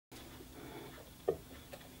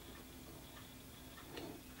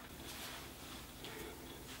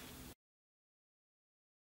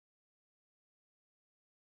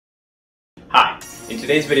In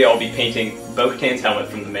today's video I'll be painting Bo Katan's helmet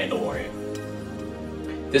from The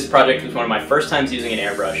Mandalorian. This project was one of my first times using an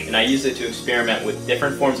airbrush, and I used it to experiment with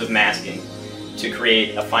different forms of masking to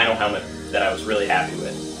create a final helmet that I was really happy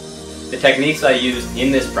with. The techniques I used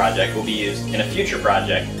in this project will be used in a future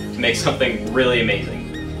project to make something really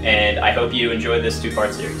amazing, and I hope you enjoyed this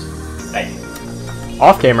two-part series. Thank you.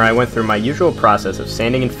 Off camera, I went through my usual process of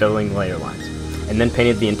sanding and filling layer lines, and then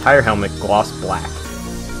painted the entire helmet gloss black.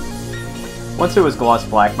 Once it was gloss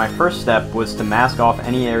black, my first step was to mask off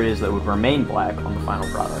any areas that would remain black on the final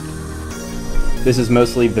product. This is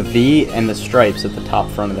mostly the V and the stripes at the top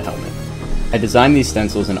front of the helmet. I designed these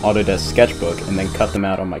stencils in Autodesk Sketchbook and then cut them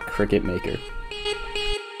out on my Cricut Maker.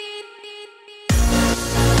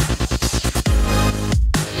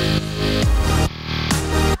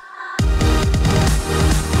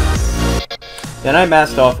 Then I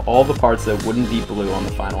masked off all the parts that wouldn't be blue on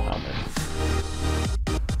the final helmet.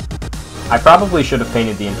 I probably should have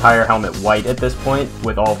painted the entire helmet white at this point,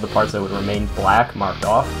 with all of the parts that would remain black marked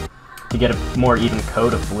off, to get a more even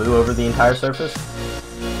coat of blue over the entire surface.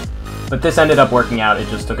 But this ended up working out, it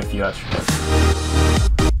just took a few extra tips.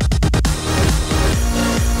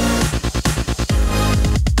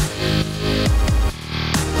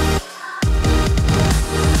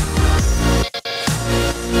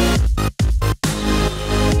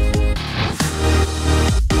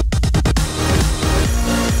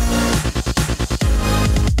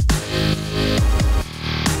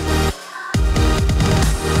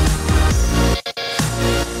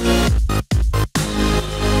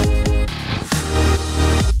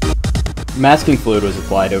 Masking fluid was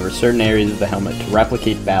applied over certain areas of the helmet to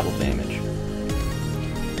replicate battle damage.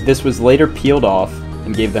 This was later peeled off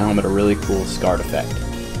and gave the helmet a really cool scarred effect.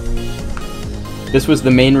 This was the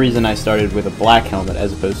main reason I started with a black helmet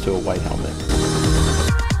as opposed to a white helmet.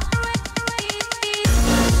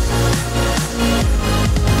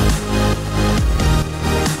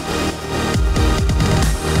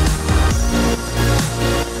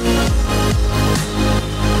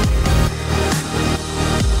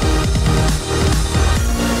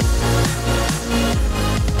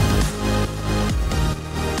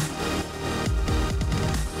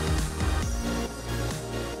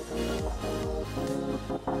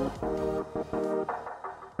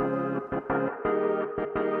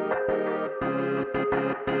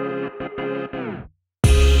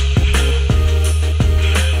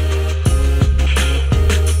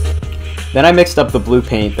 Then I mixed up the blue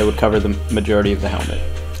paint that would cover the majority of the helmet.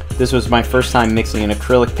 This was my first time mixing an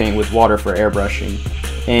acrylic paint with water for airbrushing,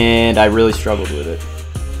 and I really struggled with it.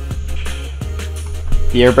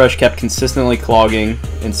 The airbrush kept consistently clogging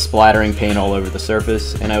and splattering paint all over the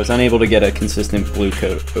surface, and I was unable to get a consistent blue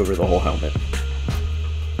coat over the whole helmet.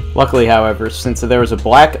 Luckily, however, since there was a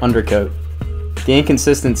black undercoat, the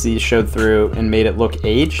inconsistencies showed through and made it look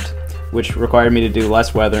aged, which required me to do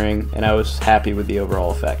less weathering, and I was happy with the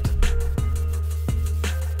overall effect.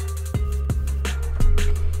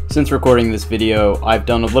 Since recording this video, I've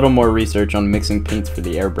done a little more research on mixing paints for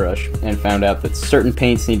the airbrush and found out that certain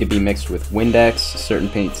paints need to be mixed with Windex, certain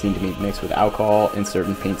paints need to be mixed with alcohol, and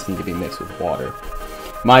certain paints need to be mixed with water.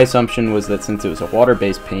 My assumption was that since it was a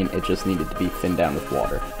water-based paint, it just needed to be thinned down with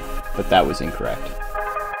water, but that was incorrect.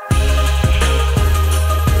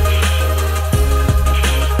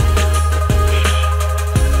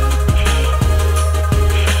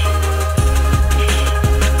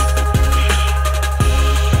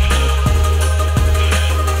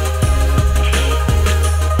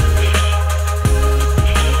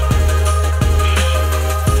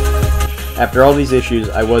 After all these issues,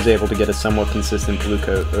 I was able to get a somewhat consistent blue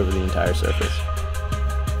coat over the entire surface.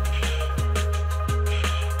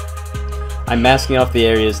 I'm masking off the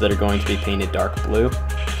areas that are going to be painted dark blue.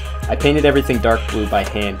 I painted everything dark blue by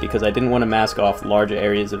hand because I didn't want to mask off large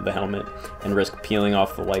areas of the helmet and risk peeling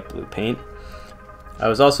off the light blue paint. I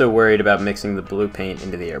was also worried about mixing the blue paint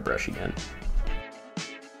into the airbrush again.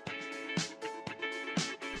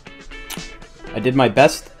 I did my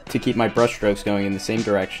best to keep my brush strokes going in the same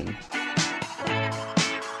direction.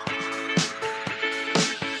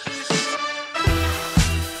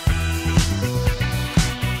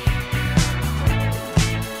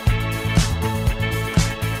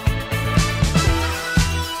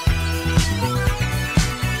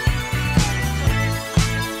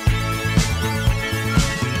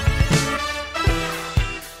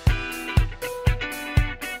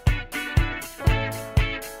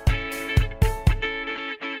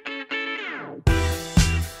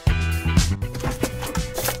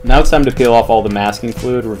 Now it's time to peel off all the masking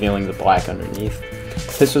fluid, revealing the black underneath.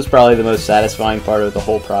 This was probably the most satisfying part of the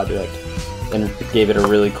whole project, and it gave it a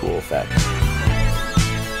really cool effect.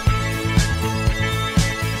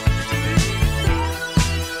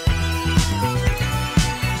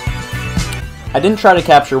 I didn't try to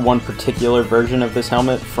capture one particular version of this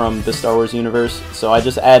helmet from the Star Wars universe, so I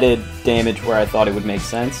just added damage where I thought it would make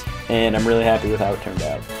sense, and I'm really happy with how it turned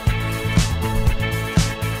out.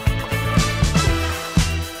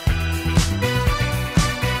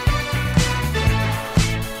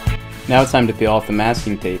 Now it's time to peel off the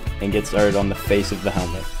masking tape and get started on the face of the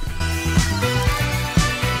helmet.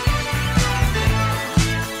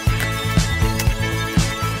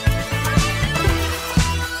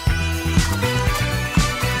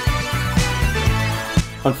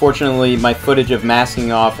 Unfortunately, my footage of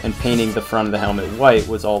masking off and painting the front of the helmet white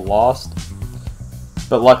was all lost,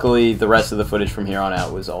 but luckily the rest of the footage from here on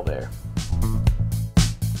out was all there.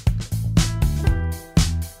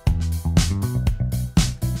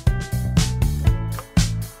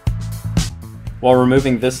 While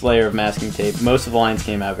removing this layer of masking tape, most of the lines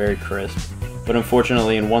came out very crisp, but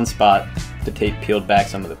unfortunately in one spot the tape peeled back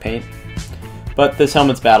some of the paint. But this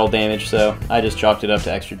helmet's battle damage, so I just chalked it up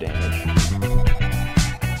to extra damage.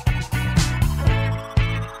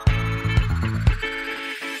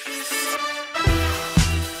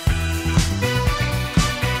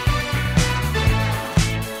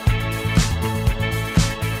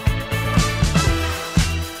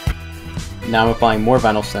 Now I'm applying more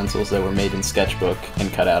vinyl stencils that were made in Sketchbook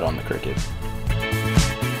and cut out on the Cricut.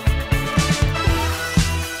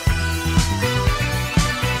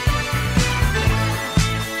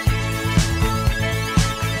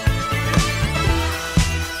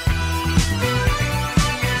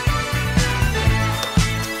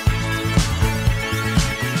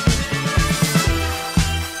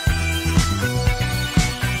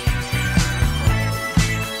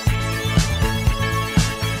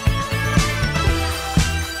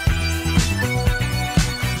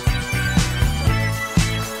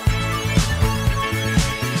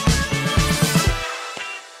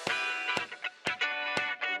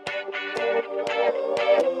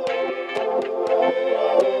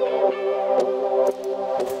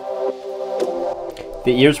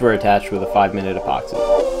 The ears were attached with a 5-minute epoxy.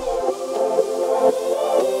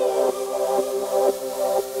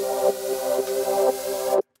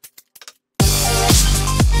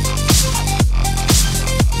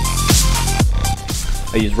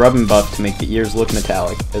 I used rub and buff to make the ears look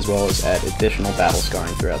metallic, as well as add additional battle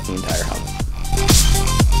scarring throughout the entire helmet.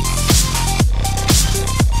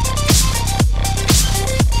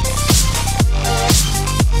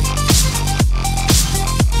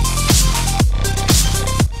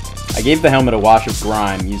 I gave the helmet a wash of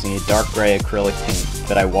grime using a dark gray acrylic paint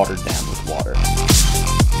that I watered down with water.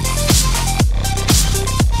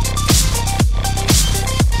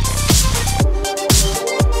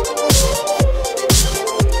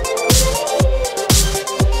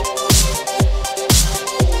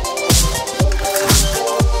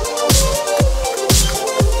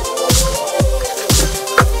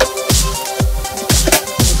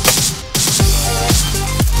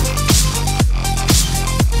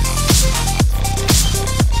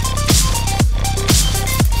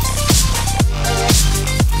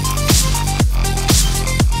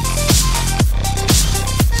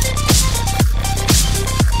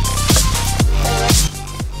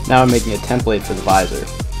 Now I'm making a template for the visor.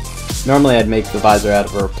 Normally I'd make the visor out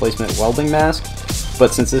of a replacement welding mask,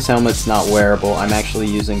 but since this helmet's not wearable, I'm actually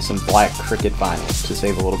using some black Cricut vinyl to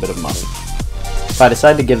save a little bit of money. If I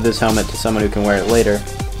decide to give this helmet to someone who can wear it later,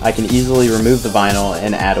 I can easily remove the vinyl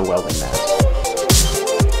and add a welding mask.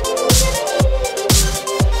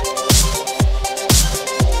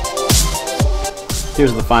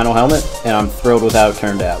 Here's the final helmet, and I'm thrilled with how it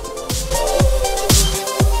turned out.